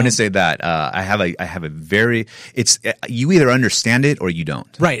 I wouldn't say that. I have a very. It's you either understand it or you don't.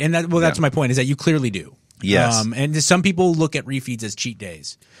 Right, and that's my point, is that you clearly do. Yes. And some people look at refeeds as cheat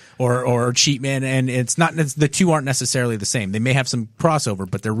days or cheat men, and the two aren't necessarily the same. They may have some crossover,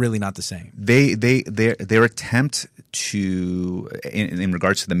 but they're really not the same. Their attempt to in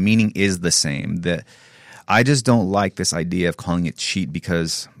regards to the meaning is the same. I just don't like this idea of calling it cheat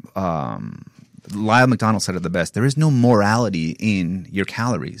because Lyle McDonald said it the best. There is no morality in your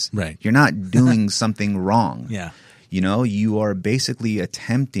calories. Right. You're not doing something wrong. Yeah. You are basically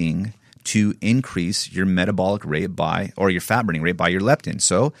attempting to increase your metabolic rate or your fat burning rate by your leptin.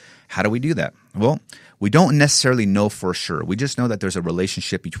 So how do we do that? Well, we don't necessarily know for sure. We just know that there's a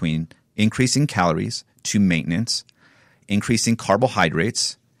relationship between increasing calories to maintenance, increasing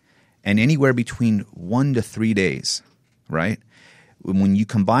carbohydrates, and anywhere between 1 to 3 days, right? When you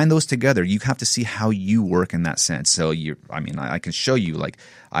combine those together, you have to see how you work in that sense. So I can show you, like,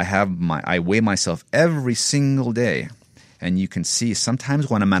 I weigh myself every single day, and you can see sometimes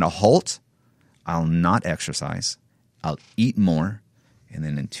when I'm at a halt, I'll not exercise, I'll eat more, and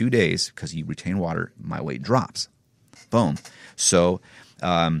then in 2 days, because you retain water, my weight drops. Boom. So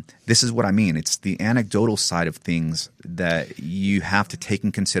this is what I mean. It's the anecdotal side of things that you have to take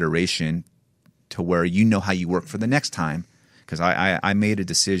in consideration to where you know how you work for the next time. Because I made a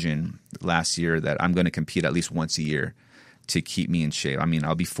decision last year that I'm going to compete at least once a year to keep me in shape. I mean,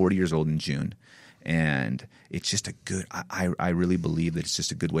 I'll be 40 years old in June. And it's just I really believe that it's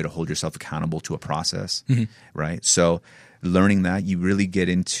just a good way to hold yourself accountable to a process, right? So learning that, you really get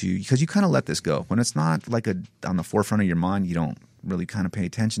into, because you kind of let this go. When it's not like on the forefront of your mind, you don't really kind of pay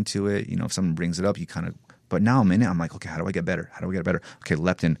attention to it. If someone brings it up, you kind of, but now I'm in it. I'm like, okay, how do I get better? How do I get better? Okay,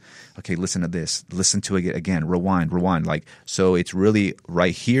 leptin. Okay, listen to this. Listen to it again. Rewind. Like, so it's really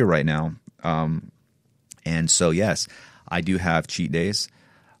right here, right now. And so, yes, I do have cheat days.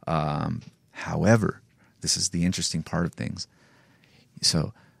 However, this is the interesting part of things.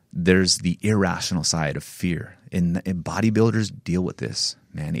 So there's the irrational side of fear. And bodybuilders deal with this,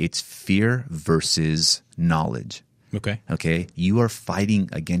 man. It's fear versus knowledge. Okay. You are fighting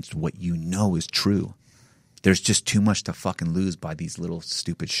against what you know is true. There's just too much to fucking lose by these little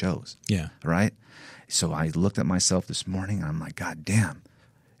stupid shows. Yeah. Right? So I looked at myself this morning and I'm like, God damn.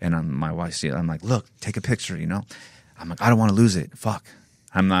 And my wife said, I'm like, look, take a picture, I'm like, I don't want to lose it. Fuck.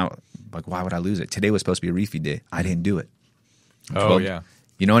 I'm not, like, why would I lose it? Today was supposed to be a refeed day. I didn't do it. Oh, yeah.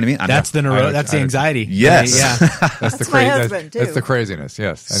 You know what I mean? That's the anxiety. Yes. Yeah. That's the craziness.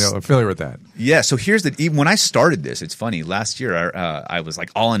 Yes. I know. I'm familiar with that. Yeah. So here's when I started this, it's funny. Last year, I was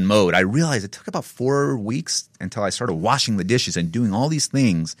like all in mode. I realized it took about 4 weeks until I started washing the dishes and doing all these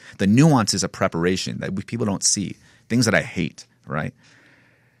things, the nuances of preparation that people don't see, things that I hate, right?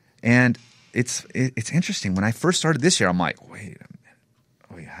 And it's interesting. When I first started this year, I'm like, wait,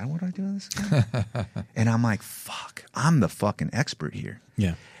 how would I do this again? And I'm like, fuck, I'm the fucking expert here.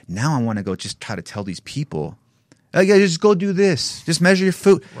 Yeah. Now I want to go just try to tell these people, oh, yeah, just go do this. Just measure your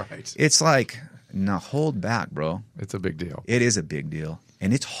food. Right. It's like, no, hold back, bro. It's a big deal. It is a big deal.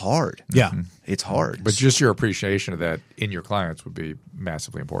 And it's hard. Yeah. It's hard. But just your appreciation of that in your clients would be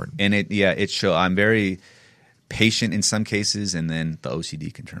massively important. And it shows. I'm very patient in some cases, and then the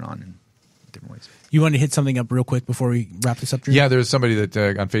OCD can turn on in different ways. You want to hit something up real quick before we wrap this up, Drew? Yeah, there's somebody that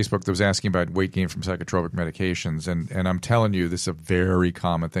on Facebook that was asking about weight gain from psychotropic medications, and I'm telling you, this is a very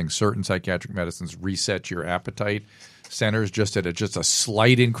common thing. Certain psychiatric medicines reset your appetite centers just at a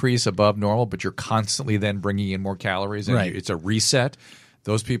slight increase above normal, but you're constantly then bringing in more calories, and right. It's a reset.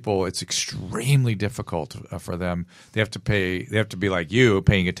 Those people, it's extremely difficult for them. They have to be like you,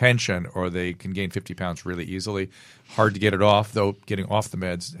 paying attention, or they can gain 50 pounds really easily. Hard to get it off, though. Getting off the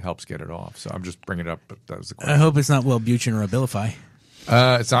meds helps get it off. So I'm just bringing it up. But that was the question. I hope it's not Wellbutrin or Abilify.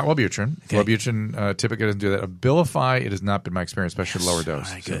 It's not Wellbutrin. Okay. Wellbutrin typically doesn't do that. Abilify, it has not been my experience, especially lower dose.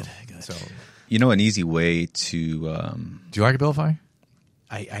 All right, good. So, you know, an easy way to. Do you like Abilify?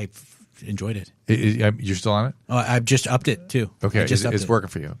 I've enjoyed it. You're still on it? Oh, I've just upped it too. Okay, it's working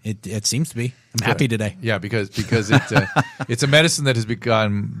for you. It seems to be. I'm happy today. Yeah, because it's a medicine that has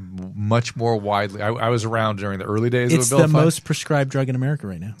become much more widely. I was around during the early days. It's of Abilify. the most prescribed drug in America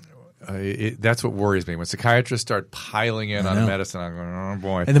right now. That's what worries me. When psychiatrists start piling in on medicine, I'm going, oh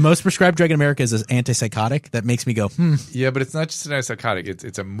boy. And the most prescribed drug in America is an antipsychotic. That makes me go, Yeah, but it's not just an antipsychotic.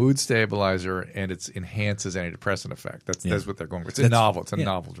 It's a mood stabilizer, and it enhances antidepressant effect. That's what they're going with. It's a novel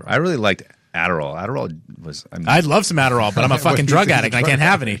drug. I really liked Adderall. Adderall was. I'd love some Adderall, but I'm a fucking drug addict. And I can't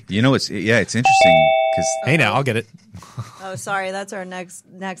have any. You know, it's interesting because. Hey, now I'll get it. Oh, sorry, that's our next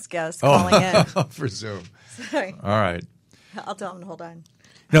guest calling in for Zoom. Sorry. All right. I'll tell him to hold on.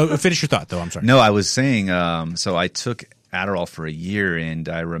 No, finish your thought, though. I'm sorry. No, I was saying, so I took Adderall for a year, and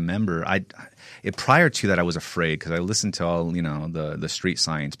I remember prior to that I was afraid because I listened to all the street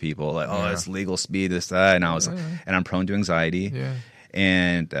science people like, it's legal speed, this, that, and and I'm prone to anxiety. Yeah.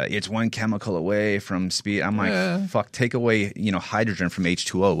 And it's one chemical away from speed. I'm like, fuck, take away hydrogen from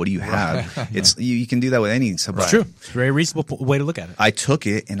H2O. What do you have? Right. It's you can do that with any substance. It's true. It's a very reasonable way to look at it. I took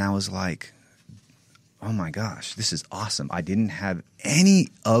it, and I was like, oh my gosh, this is awesome. I didn't have any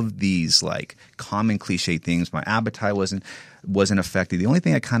of these like common cliche things. My appetite wasn't affected. The only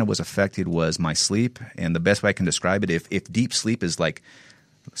thing that kind of was affected was my sleep. And the best way I can describe it, if deep sleep is like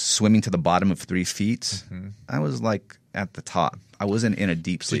swimming to the bottom of 3 feet, I was like at the top. I wasn't in a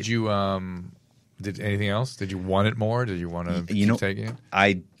deep sleep. Did you did anything else? Did you want it more? Did you want to keep taking it?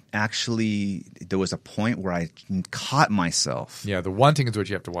 I actually, there was a point where I caught myself. Yeah, the wanting is what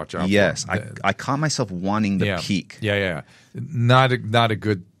you have to watch out for. Yes, I caught myself wanting the peak. Yeah. Not a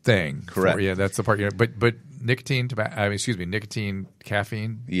good thing. Correct. That's the part. But nicotine, nicotine,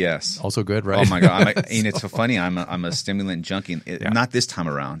 caffeine. Yes, also good, right? Oh my god! And it's so funny. I'm a stimulant junkie. Not this time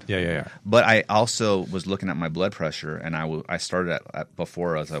around. Yeah. But I also was looking at my blood pressure, and I started at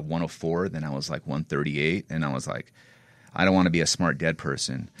before I was at 104, then I was like 138, and I was like, I don't want to be a smart dead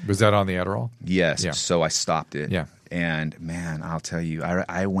person. Was that on the Adderall? Yes. Yeah. So I stopped it. Yeah. And man, I'll tell you,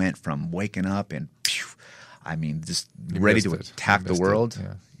 I went from waking up and just ready to attack the world.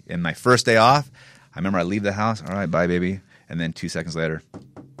 Yeah. And my first day off, I remember I leave the house. All right, bye, baby. And then 2 seconds later,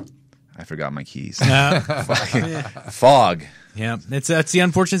 I forgot my keys. Fog. Yeah, that's the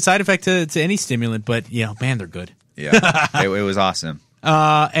unfortunate side effect to any stimulant. But man, they're good. Yeah, it was awesome.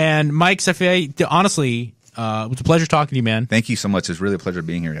 And Mike Saffaie, honestly. It was a pleasure talking to you, man. Thank you so much. It's really a pleasure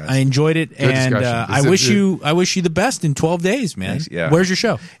being here, guys. I enjoyed it, and I wish you the best in 12 days, man. Thanks, yeah. Where's your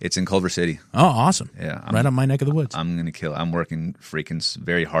show? It's in Culver City. Oh, awesome. Yeah, right on my neck of the woods. I'm gonna kill. I'm working freaking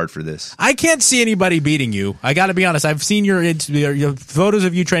very hard for this. I can't see anybody beating you. I got to be honest. I've seen your photos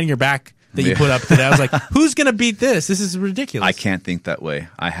of you training your back that you put up today. I was like, who's gonna beat this? This is ridiculous. I can't think that way.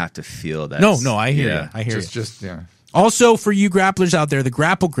 I have to feel that. No, I hear you. I hear you. Just. Also, for you grapplers out there, the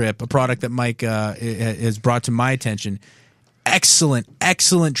Grapple Grip, a product that Mike has brought to my attention,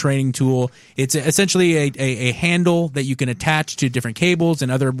 excellent training tool. It's essentially a handle that you can attach to different cables and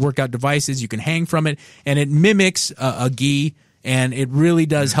other workout devices. You can hang from it, and it mimics a gi, and it really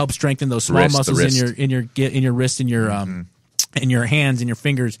does help strengthen those small muscles in your wrist and your in your hands and your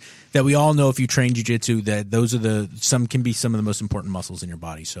fingers that we all know if you train jiu-jitsu that those are some of the most important muscles in your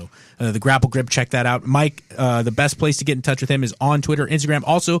body. So the Grapple Grip, check that out. Mike, the best place to get in touch with him is on Twitter, Instagram.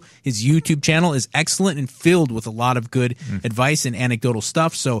 Also, his YouTube channel is excellent and filled with a lot of good advice and anecdotal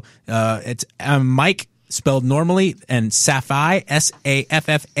stuff. So it's Mike spelled normally and Saffaie,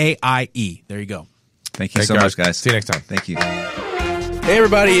 Saffaie. There you go. Thank you so much, guys. See you next time. Thank you. Hey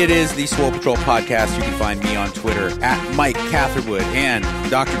everybody, it is the Swole Patrol Podcast. You can find me on Twitter at Mike Catherwood, and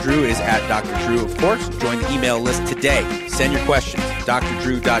Dr. Drew is at Dr. Drew, of course. Join the email list today. Send your questions,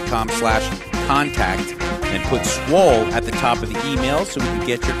 drdrew.com/contact, and put Swole at the top of the email so we can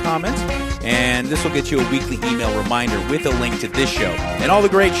get your comments. And this will get you a weekly email reminder with a link to this show and all the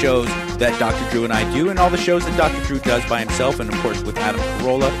great shows that Dr. Drew and I do, and all the shows that Dr. Drew does by himself, and of course with Adam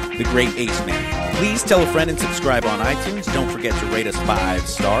Carolla, the great Ace Man. Please tell a friend and subscribe on iTunes. Don't forget to rate us 5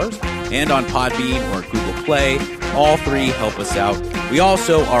 stars. And on Podbean or Google Play. All 3 help us out. We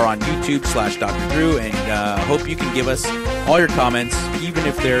also are on YouTube/Dr. Drew, and hope you can give us all your comments, even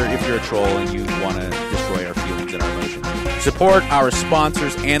if you're a troll and you want to destroy our feelings and our emotions. Support our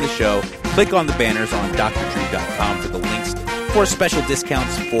sponsors and the show. Click on the banners on drdrew.com for the links for special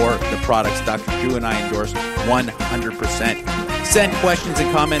discounts for the products Dr. Drew and I endorse 100%. Send questions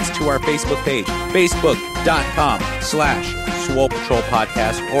and comments to our Facebook page, facebook.com/Swole Patrol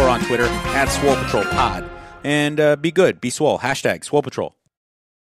Podcast, or on Twitter @Swole Patrol Pod. And be good, be swole. #Swole Patrol.